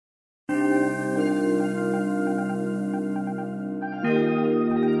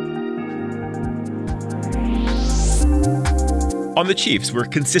On The Chiefs, we're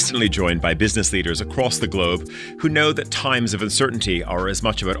consistently joined by business leaders across the globe who know that times of uncertainty are as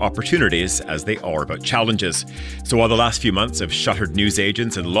much about opportunities as they are about challenges. So while the last few months of shuttered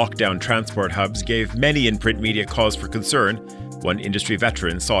newsagents and lockdown transport hubs gave many in print media cause for concern, one industry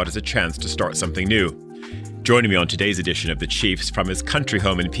veteran saw it as a chance to start something new. Joining me on today's edition of The Chiefs from his country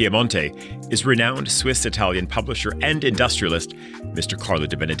home in Piemonte is renowned Swiss-Italian publisher and industrialist Mr. Carlo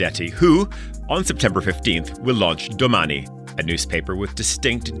De Benedetti, who, on September 15th, will launch Domani, a newspaper with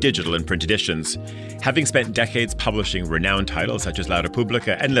distinct digital and print editions. Having spent decades publishing renowned titles such as La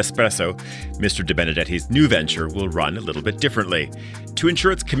Repubblica and L'Espresso, Mr. De Benedetti's new venture will run a little bit differently. To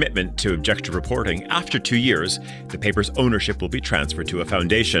ensure its commitment to objective reporting, after 2 years, the paper's ownership will be transferred to a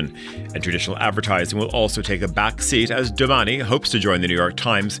foundation, and traditional advertising will also take a back seat as Domani hopes to join the New York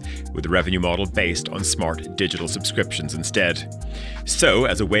Times with a revenue model based on smart digital subscriptions instead. So,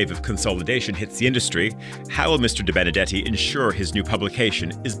 as a wave of consolidation hits the industry, how will Mr. De Benedetti ensure his new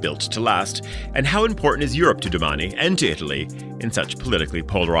publication is built to last? And how important is Europe to Domani and to Italy in such politically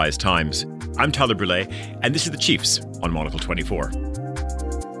polarized times? I'm Tyler Brûlé, and this is The Chiefs on Monocle 24.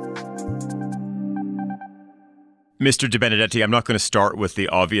 Mr. De Benedetti, I'm not going to start with the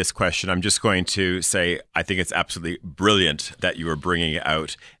obvious question. I'm just going to say I think it's absolutely brilliant that you are bringing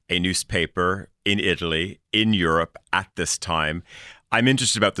out a newspaper in Italy, in Europe at this time. I'm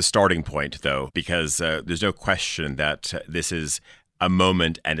interested about the starting point, though, because there's no question that this is a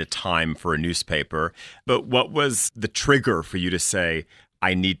moment and a time for a newspaper. But what was the trigger for you to say,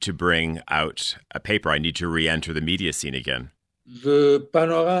 I need to bring out a paper, I need to re-enter the media scene again? The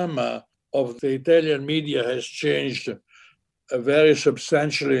panorama of the Italian media has changed very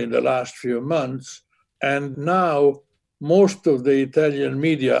substantially in the last few months. And now most of the Italian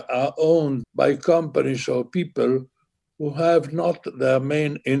media are owned by companies or people who have not their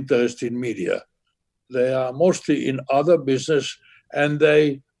main interest in media. They are mostly in other business, and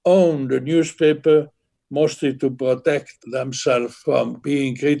they own the newspaper mostly to protect themselves from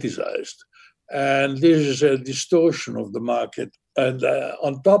being criticized. And this is a distortion of the market. And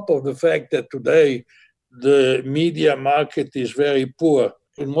on top of the fact that today the media market is very poor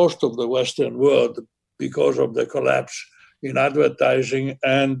in most of the Western world because of the collapse in advertising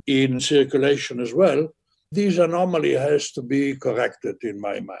and in circulation as well, this anomaly has to be corrected in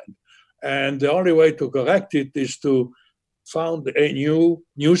my mind. And the only way to correct it is to found a new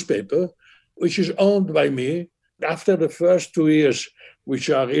newspaper, which is owned by me. After the first 2 years, which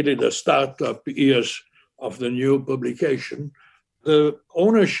are really the startup years of the new publication, the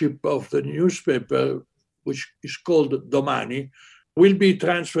ownership of the newspaper, which is called Domani, will be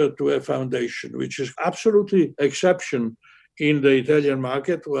transferred to a foundation, which is absolutely exception in the Italian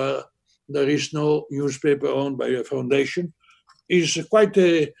market, where there is no newspaper owned by a foundation. It's quite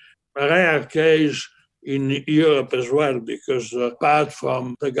a rare case in Europe as well, because apart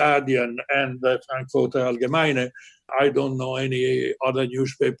from The Guardian and the Frankfurter Allgemeine, I don't know any other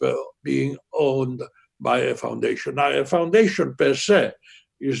newspaper being owned by a foundation. Now, a foundation per se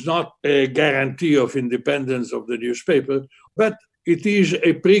is not a guarantee of independence of the newspaper, but it is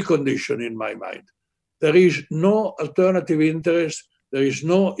a precondition in my mind. There is no alternative interest. There is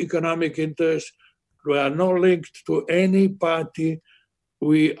no economic interest. We are not linked to any party.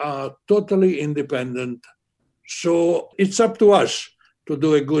 We are totally independent. So it's up to us to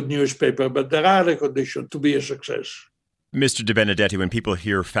do a good newspaper, but there are the conditions to be a success. Mr. De Benedetti, when people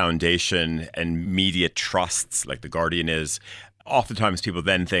hear foundation and media trusts like The Guardian is, oftentimes people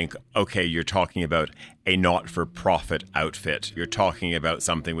then think, okay, you're talking about a not-for-profit outfit. You're talking about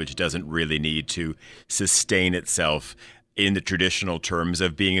something which doesn't really need to sustain itself in the traditional terms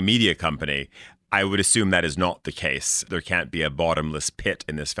of being a media company. I would assume that is not the case. There can't be a bottomless pit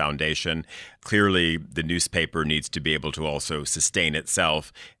in this foundation. Clearly, the newspaper needs to be able to also sustain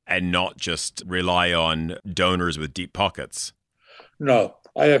itself and not just rely on donors with deep pockets. No,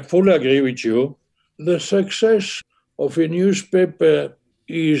 I fully agree with you. The success of a newspaper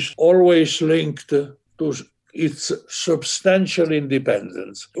is always linked to its substantial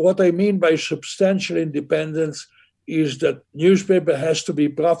independence. What I mean by substantial independence is that newspaper has to be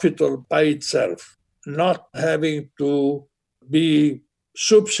profitable by itself, not having to be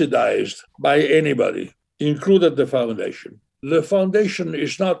subsidized by anybody, including the foundation. The foundation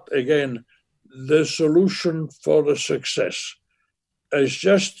is not, again, the solution for the success. It's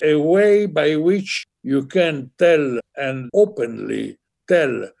just a way by which you can tell and openly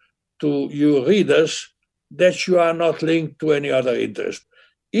tell to your readers that you are not linked to any other interest.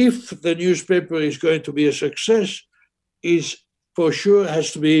 If the newspaper is going to be a success, it for sure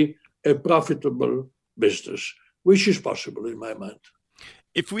has to be a profitable business, which is possible in my mind.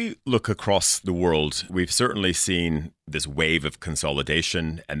 If we look across the world, we've certainly seen this wave of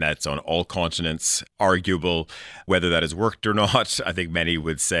consolidation, and that's on all continents. Arguable whether that has worked or not. I think many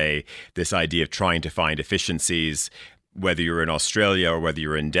would say this idea of trying to find efficiencies, whether you're in Australia or whether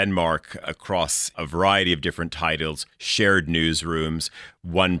you're in Denmark, across a variety of different titles, shared newsrooms,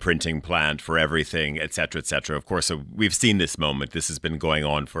 one printing plant for everything, et cetera, et cetera. Of course, we've seen this moment. This has been going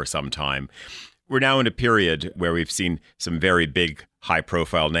on for some time. We're now in a period where we've seen some very big,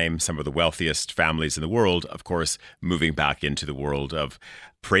 high-profile names, some of the wealthiest families in the world, of course, moving back into the world of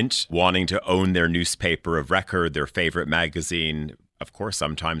print, wanting to own their newspaper of record, their favorite magazine. Of course,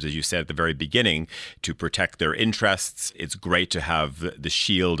 sometimes, as you said at the very beginning, to protect their interests. It's great to have the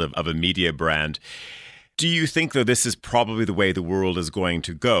shield of a media brand. Do you think, though, this is probably the way the world is going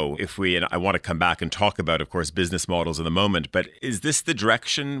to go? And I want to come back and talk about, of course, business models in a moment, but is this the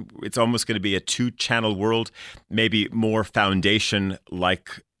direction? It's almost going to be a two-channel world, maybe more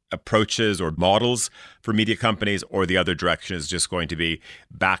foundation-like approaches or models for media companies, or the other direction is just going to be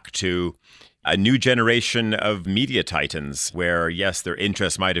back to a new generation of media titans where, yes, their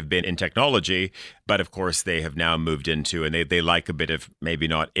interest might have been in technology, but of course they have now moved into, and they like a bit of, maybe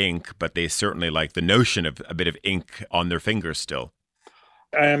not ink, but they certainly like the notion of a bit of ink on their fingers still.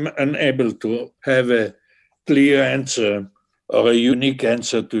 I'm unable to have a clear answer or a unique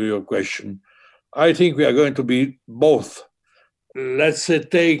answer to your question. I think we are going to be both. Let's say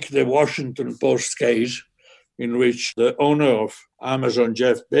take the Washington Post case, in which the owner of Amazon,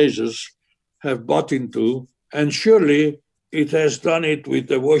 Jeff Bezos, have bought into, and surely it has done it with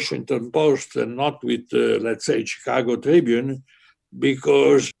the Washington Post and not with, let's say, Chicago Tribune,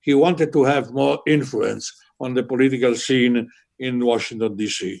 because he wanted to have more influence on the political scene in Washington,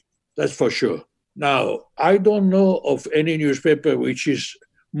 D.C. That's for sure. Now, I don't know of any newspaper which is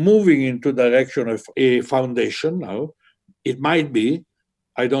moving into the direction of a foundation now. It might be,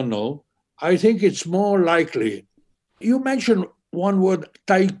 I don't know. I think it's more likely. You mentioned one word,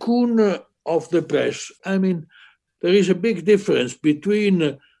 tycoon of the press. I mean, there is a big difference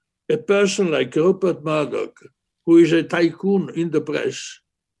between a person like Rupert Murdoch, who is a tycoon in the press,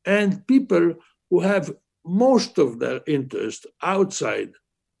 and people who have most of their interest outside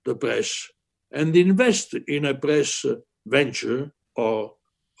the press and invest in a press venture or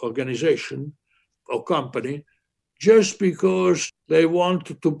organization or company just because they want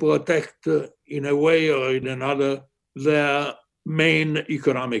to protect, in a way or in another, their main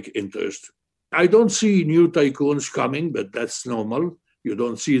economic interest. I don't see new tycoons coming, but that's normal. You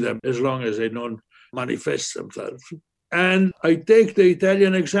don't see them as long as they don't manifest themselves. And I take the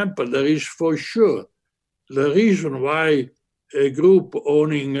Italian example. There is for sure the reason why a group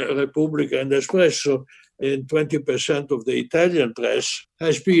owning Repubblica and Espresso in 20% of the Italian press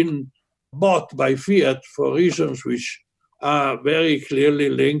has been bought by Fiat for reasons which are very clearly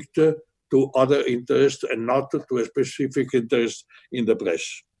linked to other interests and not to a specific interest in the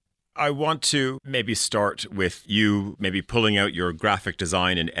press. I want to maybe start with you maybe pulling out your graphic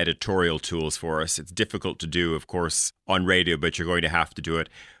design and editorial tools for us. It's difficult to do, of course, on radio, but you're going to have to do it.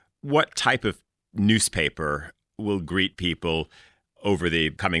 What type of newspaper will greet people over the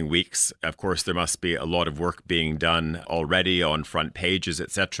coming weeks? Of course, there must be a lot of work being done already on front pages,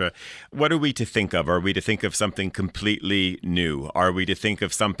 etc. What are we to think of? Are we to think of something completely new? Are we to think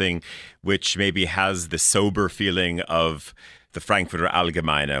of something which maybe has the sober feeling of the Frankfurter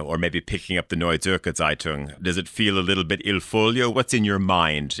Allgemeine, or maybe picking up the Neue Zürcher Zeitung? Does it feel a little bit il folio? What's in your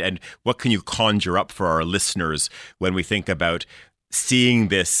mind? And what can you conjure up for our listeners when we think about seeing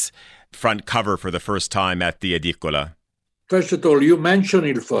this front cover for the first time at the Edicola? First of all, you mentioned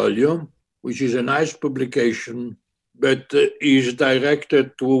Il Foglio, which is a nice publication, but is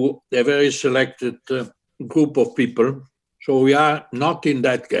directed to a very selected group of people. So we are not in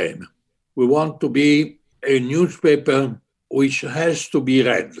that game. We want to be a newspaper which has to be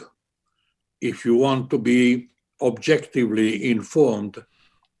read if you want to be objectively informed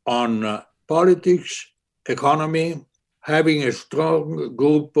on politics, economy, having a strong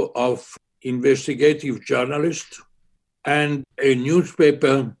group of investigative journalists, and a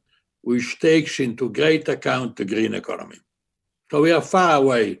newspaper which takes into great account the green economy. So we are far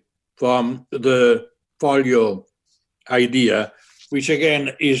away from the folio idea, which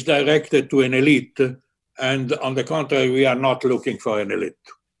again is directed to an elite, and on the contrary, we are not looking for an elite.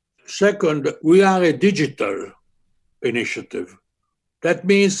 Second, we are a digital initiative. That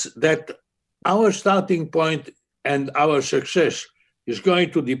means that our starting point and our success is going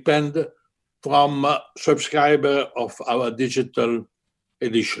to depend from subscriber of our digital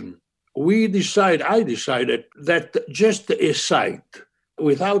edition. I decided that just a site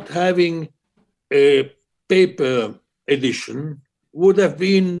without having a paper edition would have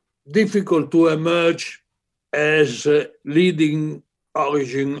been difficult to emerge as a leading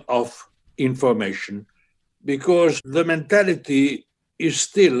origin of information, because the mentality is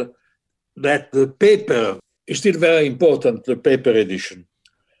still that the paper is still very important, the paper edition.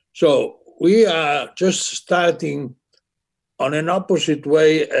 So we are just starting on an opposite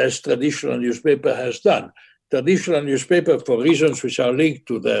way as traditional newspaper has done. Traditional newspaper, for reasons which are linked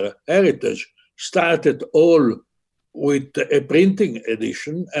to their heritage, started all with a printing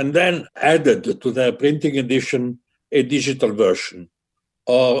edition and then added to their printing edition a digital version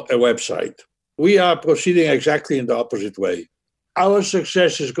or a website. We are proceeding exactly in the opposite way. Our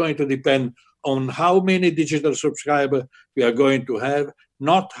success is going to depend on how many digital subscribers we are going to have,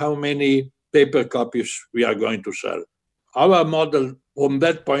 not how many paper copies we are going to sell. Our model from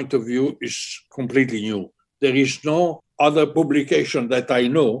that point of view is completely new. There is no other publication that I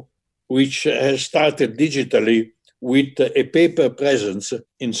know which has started digitally with a paper presence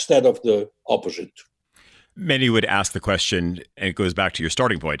instead of the opposite. Many would ask the question, and it goes back to your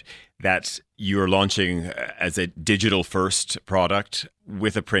starting point, that you're launching as a digital first product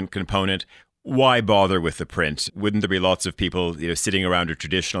with a print component. Why bother with the print? Wouldn't there be lots of people, sitting around a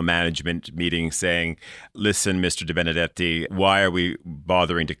traditional management meeting saying, listen, Mr. De Benedetti, why are we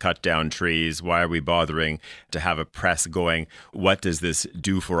bothering to cut down trees? Why are we bothering to have a press going? What does this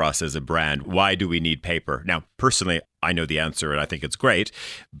do for us as a brand? Why do we need paper? Now, personally, I know the answer and I think it's great,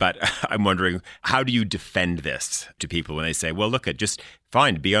 but I'm wondering, how do you defend this to people when they say, well, look, just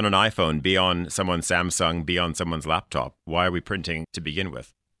fine, be on an iPhone, be on someone's Samsung, be on someone's laptop. Why are we printing to begin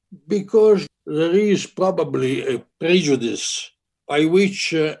with? Because there is probably a prejudice by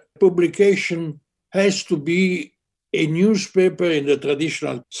which publication has to be a newspaper in the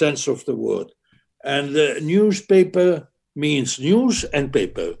traditional sense of the word. And newspaper means news and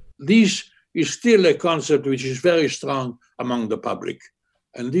paper. This is still a concept which is very strong among the public.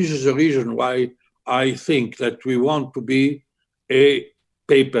 And this is the reason why I think that we want to be a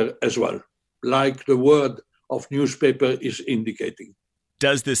paper as well, like the word of newspaper is indicating.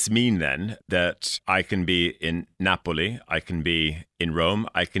 Does this mean then that I can be in Napoli, I can be in Rome,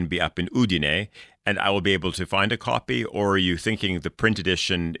 I can be up in Udine, and I will be able to find a copy? Or are you thinking the print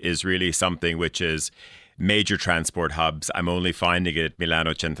edition is really something which is major transport hubs? I'm only finding it at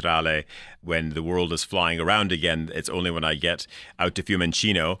Milano Centrale when the world is flying around again. It's only when I get out to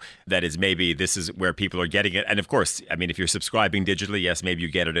Fiumicino that is maybe this is where people are getting it. And of course, I mean, if you're subscribing digitally, yes, maybe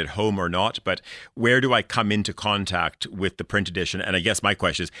you get it at home or not. But where do I come into contact with the print edition? And I guess my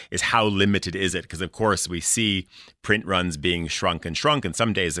question is how limited is it? Because of course we see print runs being shrunk. And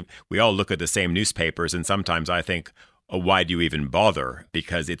some days we all look at the same newspapers. And sometimes I think, why do you even bother?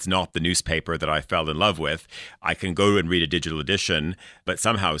 Because it's not the newspaper that I fell in love with. I can go and read a digital edition, but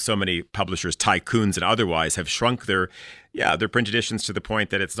somehow so many publishers, tycoons and otherwise, have shrunk their print editions to the point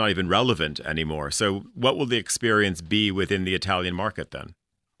that it's not even relevant anymore. So what will the experience be within the Italian market then?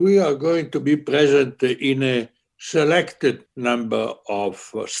 We are going to be present in a selected number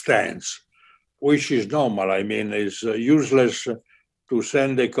of stands, which is normal. I mean, it's useless to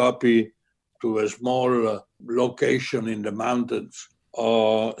send a copy to a small location in the mountains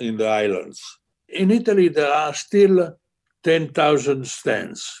or in the islands. In Italy, there are still 10,000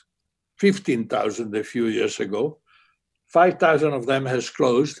 stands, 15,000 a few years ago. 5,000 of them has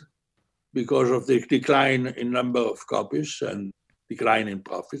closed because of the decline in number of copies and decline in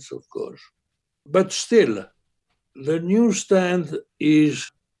profits, of course. But still, the newsstand is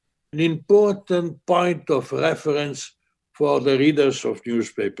an important point of reference for the readers of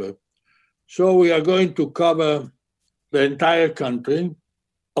newspaper. So we are going to cover the entire country.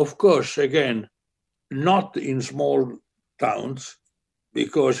 Of course, again, not in small towns,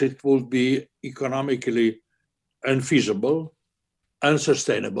 because it would be economically unfeasible,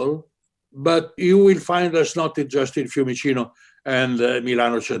 unsustainable. But you will find us not just in Fiumicino and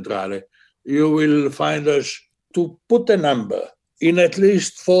Milano Centrale. You will find us, to put a number, in at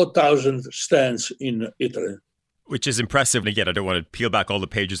least 4,000 stands in Italy. Which is impressive. And again, I don't want to peel back all the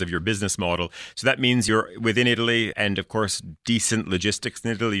pages of your business model. So that means you're within Italy and, of course, decent logistics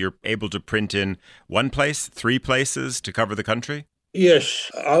in Italy. You're able to print in one place, 3 places to cover the country?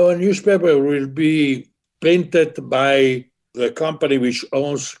 Yes. Our newspaper will be printed by the company which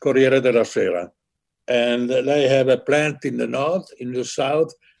owns Corriere della Sera. And they have a plant in the north, in the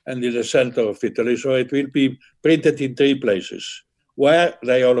south, and in the center of Italy. So it will be printed in 3 places where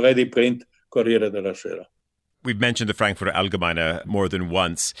they already print Corriere della Sera. We've mentioned the Frankfurter Allgemeine more than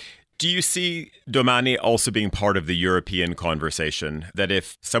once. Do you see Domani also being part of the European conversation? That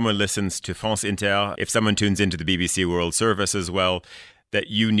if someone listens to France Inter, if someone tunes into the BBC World Service as well, that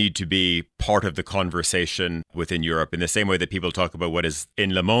you need to be part of the conversation within Europe, in the same way that people talk about what is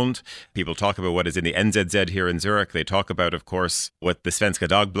in Le Monde, people talk about what is in the NZZ here in Zurich. They talk about, of course, what the Svenska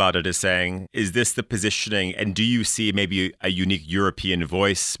Dagbladet is saying. Is this the positioning? And do you see maybe a unique European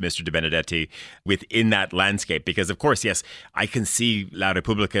voice, Mr. De Benedetti, within that landscape? Because, of course, yes, I can see La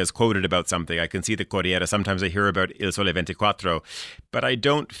Repubblica is quoted about something. I can see the Corriere. Sometimes I hear about Il Sole 24. But I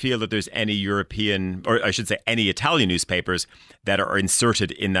don't feel that there's any European, or I should say any Italian newspapers that are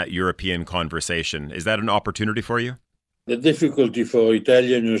inserted in that European conversation. Is that an opportunity for you? The difficulty for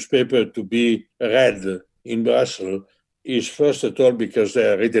Italian newspaper to be read in Brussels is, first of all, because they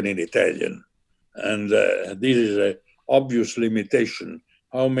are written in Italian. And this is an obvious limitation.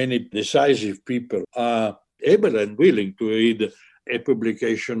 How many decisive people are able and willing to read a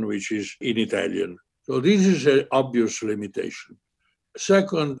publication which is in Italian? So this is an obvious limitation.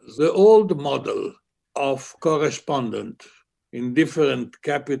 Second, the old model of correspondent in different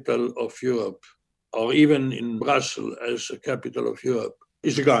capital of Europe, or even in Brussels as a capital of Europe,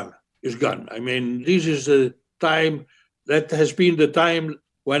 is gone. Is gone. I mean, this is the time that has been the time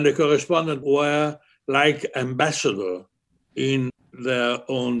when the correspondents were like ambassador in their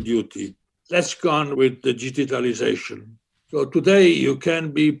own duty. That's gone with the digitalization. So today you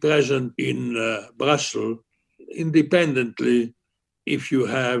can be present in Brussels independently if you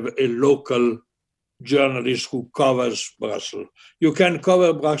have a local journalist who covers Brussels. You can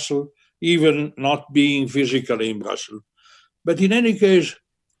cover Brussels even not being physically in Brussels. But in any case,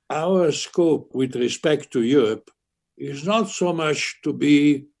 our scope with respect to Europe is not so much to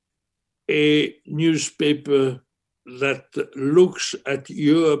be a newspaper that looks at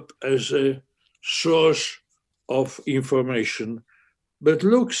Europe as a source of information, but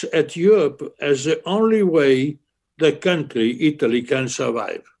looks at Europe as the only way the country, Italy, can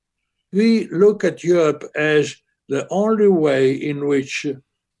survive. We look at Europe as the only way in which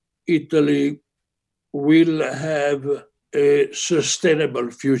Italy will have a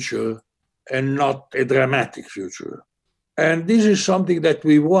sustainable future and not a dramatic future. And this is something that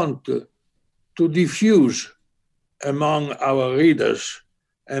we want to diffuse among our readers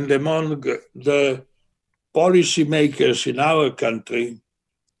and among the policymakers in our country,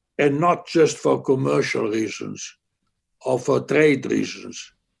 and not just for commercial reasons or for trade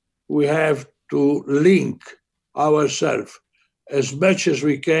reasons. We have to link ourselves as much as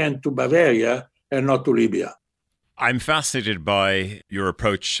we can to Bavaria and not to Libya. I'm fascinated by your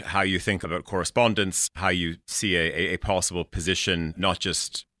approach, how you think about correspondence, how you see a possible position, not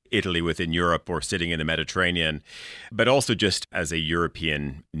just Italy within Europe or sitting in the Mediterranean, but also just as a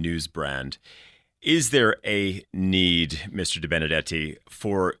European news brand. Is there a need, Mr. De Benedetti,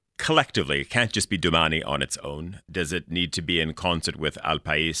 for collectively, it can't just be Domani on its own. Does it need to be in concert with Al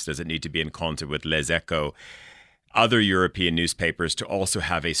País? Does it need to be in concert with Les Echos? Other European newspapers to also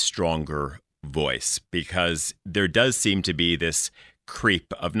have a stronger voice? Because there does seem to be this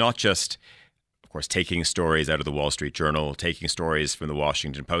creep of not just, of course, taking stories out of the Wall Street Journal, taking stories from the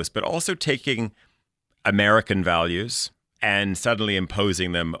Washington Post, but also taking American values and suddenly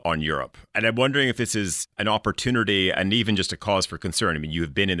imposing them on Europe. And I'm wondering if this is an opportunity and even just a cause for concern. I mean, you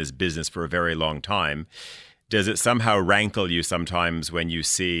have been in this business for a very long time. Does it somehow rankle you sometimes when you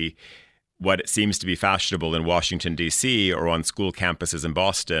see what seems to be fashionable in Washington, D.C. or on school campuses in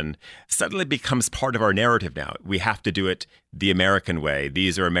Boston suddenly becomes part of our narrative now? We have to do it the American way.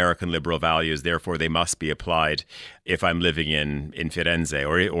 These are American liberal values, therefore they must be applied if I'm living in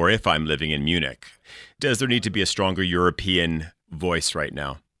Firenze or if I'm living in Munich. Does there need to be a stronger European voice right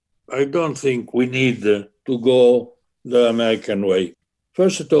now? I don't think we need to go the American way.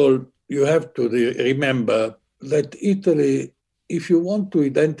 First of all, you have to remember that Italy, if you want to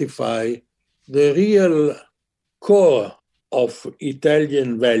identify the real core of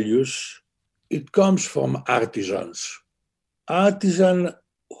Italian values, it comes from artisans. Artisans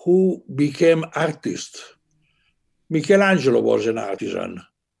who became artists. Michelangelo was an artisan.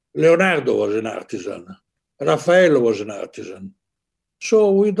 Leonardo was an artisan. Raphael was an artisan.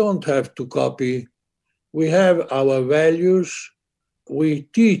 So we don't have to copy. We have our values. We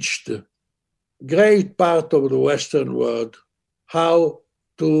teach the great part of the Western world how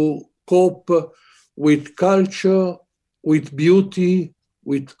to cope with culture, with beauty,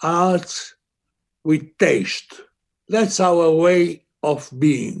 with arts, with taste. That's our way of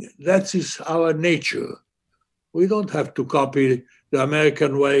being. That is our nature. We don't have to copy the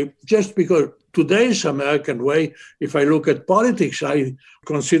American way just because today's American way, if I look at politics, I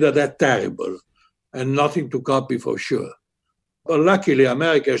consider that terrible and nothing to copy for sure. But luckily,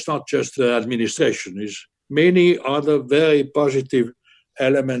 America is not just the administration, it's many other very positive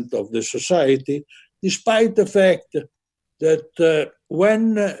elements of the society, despite the fact that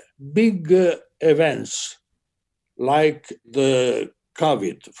when big events like the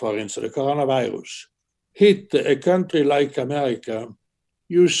COVID, for instance, the coronavirus, hit a country like America,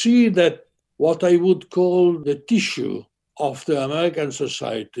 you see that what I would call the tissue of the American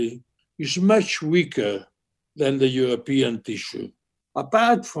society is much weaker than the European tissue.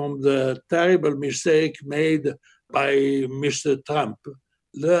 Apart from the terrible mistake made by Mr. Trump,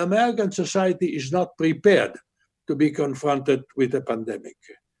 the American society is not prepared to be confronted with a pandemic.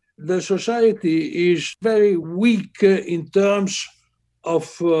 The society is very weak in terms of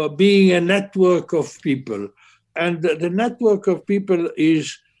being a network of people. And the network of people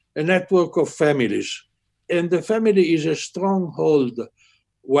is a network of families. And the family is a stronghold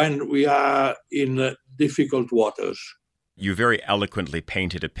when we are in difficult waters. You very eloquently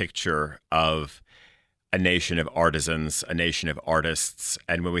painted a picture of a nation of artisans, a nation of artists.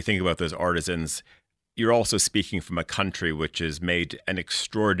 And when we think about those artisans, you're also speaking from a country which has made an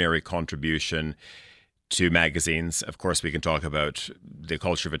extraordinary contribution to magazines. Of course, we can talk about the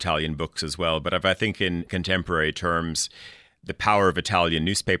culture of Italian books as well. But if I think in contemporary terms, the power of Italian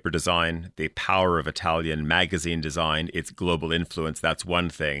newspaper design, the power of Italian magazine design, its global influence, that's one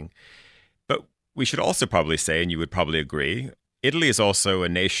thing. But we should also probably say, and you would probably agree, Italy is also a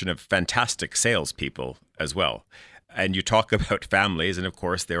nation of fantastic salespeople as well. And you talk about families, and of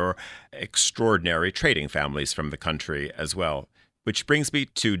course, there are extraordinary trading families from the country as well. Which brings me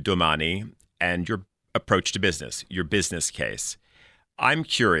to Domani and your approach to business, your business case. I'm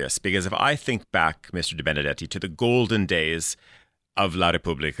curious because if I think back, Mr. De Benedetti, to the golden days of La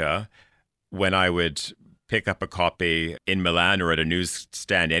Repubblica, when I would pick up a copy in Milan or at a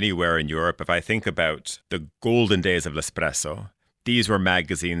newsstand anywhere in Europe, if I think about the golden days of L'Espresso, these were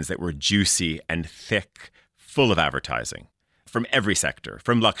magazines that were juicy and thick, full of advertising from every sector,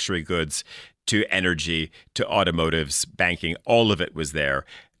 from luxury goods to energy to automotives, banking, all of it was there.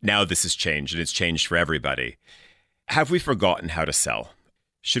 Now this has changed, and it's changed for everybody. Have we forgotten how to sell?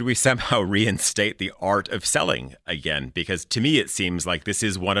 Should we somehow reinstate the art of selling again? Because to me, it seems like this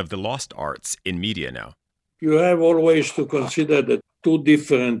is one of the lost arts in media now. You have always to consider the two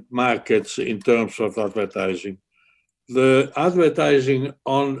different markets in terms of advertising. The advertising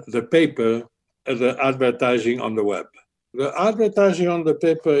on the paper and the advertising on the web. The advertising on the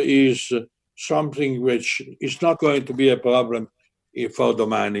paper is something which is not going to be a problem for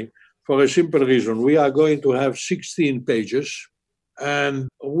Domani, for a simple reason. We are going to have 16 pages, and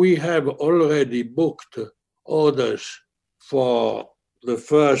we have already booked orders for the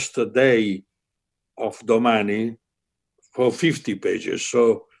first day of Domani for 50 pages.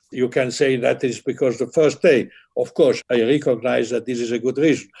 So you can say that is because the first day, of course, I recognize that this is a good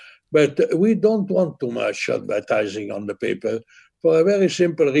reason, but we don't want too much advertising on the paper for a very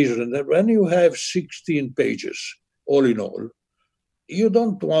simple reason, that when you have 16 pages, all in all, you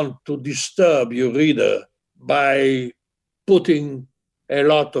don't want to disturb your reader by putting a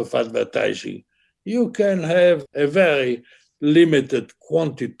lot of advertising. You can have a very limited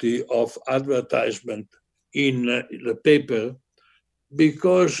quantity of advertisement in the paper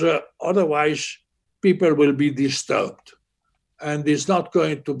because otherwise people will be disturbed, and it's not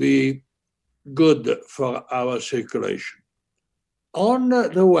going to be good for our circulation. On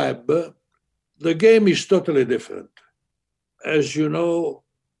the web, the game is totally different. As you know,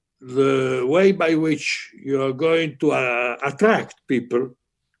 the way by which you are going to attract people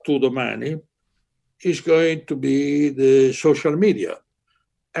to Domani is going to be the social media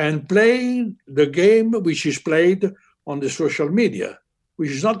and playing the game which is played on the social media, which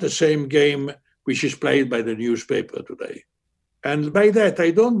is not the same game which is played by the newspaper today. And by that,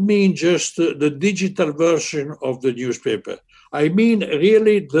 I don't mean just the digital version of the newspaper. I mean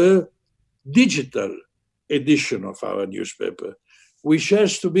really the digital edition of our newspaper, which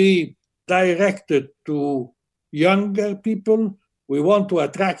has to be directed to younger people. We want to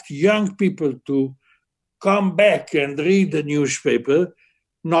attract young people to come back and read the newspaper,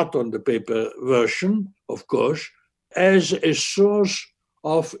 not on the paper version, of course, as a source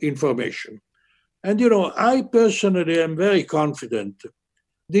of information. And, I personally am very confident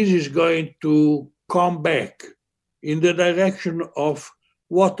this is going to come back in the direction of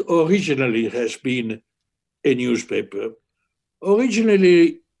what originally has been a newspaper.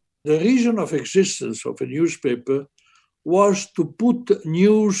 Originally, the reason of existence of a newspaper was to put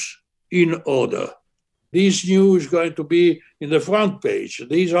news in order. This news is going to be in the front page.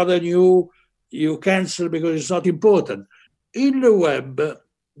 These other news you cancel because it's not important. In the web,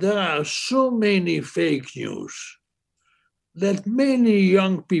 there are so many fake news that many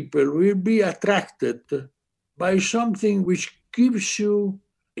young people will be attracted by something which gives you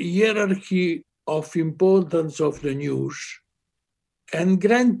a hierarchy of importance of the news and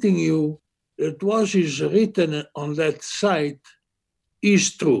granting you that what is written on that site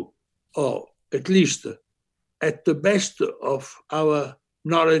is true, or at least at the best of our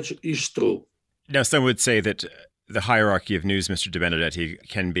knowledge is true. Now, some would say that the hierarchy of news, Mr. De Benedetti,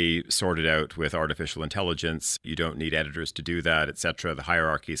 can be sorted out with artificial intelligence. You don't need editors to do that, etc. The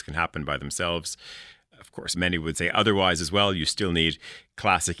hierarchies can happen by themselves. Of course, many would say otherwise as well. You still need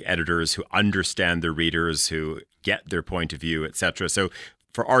classic editors who understand their readers, who get their point of view, etc. So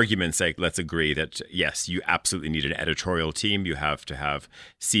for argument's sake, let's agree that, yes, you absolutely need an editorial team. You have to have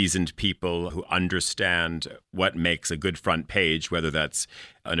seasoned people who understand what makes a good front page, whether that's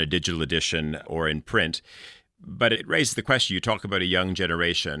on a digital edition or in print. But it raises the question, you talk about a young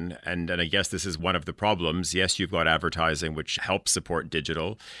generation, and I guess this is one of the problems. Yes, you've got advertising, which helps support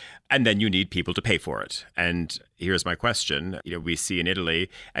digital, and then you need people to pay for it. And here's my question. We see in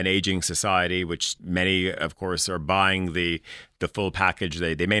Italy an aging society, which many, of course, are buying the full package.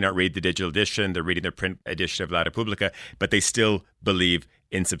 They may not read the digital edition, they're reading the print edition of La Repubblica, but they still believe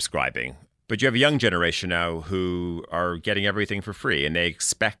in subscribing. But you have a young generation now who are getting everything for free, and they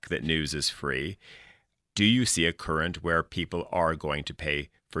expect that news is free. Do you see a current where people are going to pay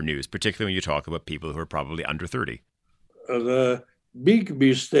for news, particularly when you talk about people who are probably under 30? The big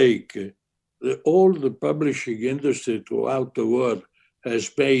mistake all the publishing industry throughout the world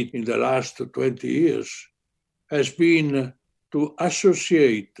has made in the last 20 years has been to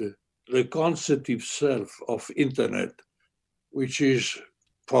associate the concept itself of internet, which is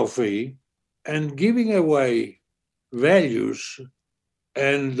for free, and giving away values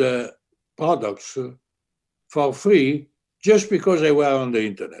and products for free just because they were on the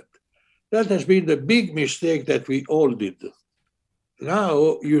internet. That has been the big mistake that we all did.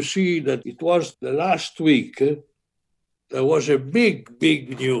 Now you see that it was the last week, there was a big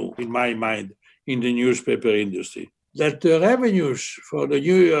news in my mind in the newspaper industry, that the revenues for the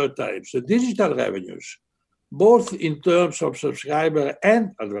New York Times, the digital revenues, both in terms of subscriber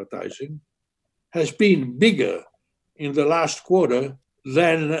and advertising, has been bigger in the last quarter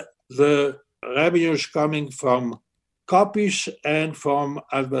than the revenues coming from copies and from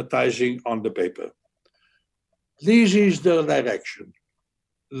advertising on the paper. This is the direction.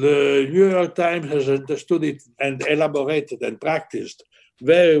 The New York Times has understood it and elaborated and practiced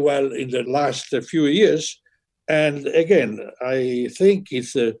very well in the last few years. And again, I think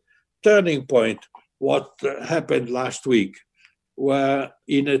it's a turning point what happened last week, where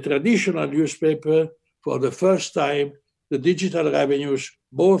in a traditional newspaper, for the first time, the digital revenues,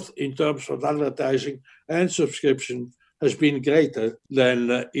 both in terms of advertising and subscription, has been greater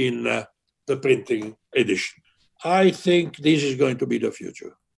than in the printing edition. I think this is going to be the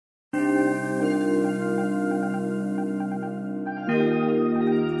future.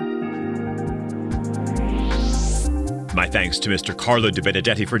 My thanks to Mr. Carlo De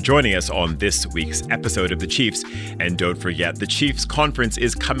Benedetti for joining us on this week's episode of The Chiefs. And don't forget, the Chiefs Conference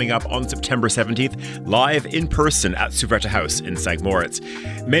is coming up on September 17th, live in person at Suvretta House in St. Moritz.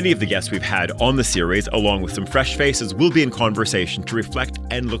 Many of the guests we've had on the series, along with some fresh faces, will be in conversation to reflect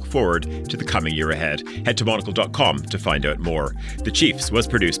and look forward to the coming year ahead. Head to monocle.com to find out more. The Chiefs was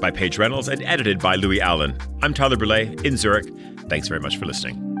produced by Paige Reynolds and edited by Louis Allen. I'm Tyler Brulé in Zurich. Thanks very much for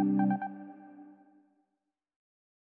listening.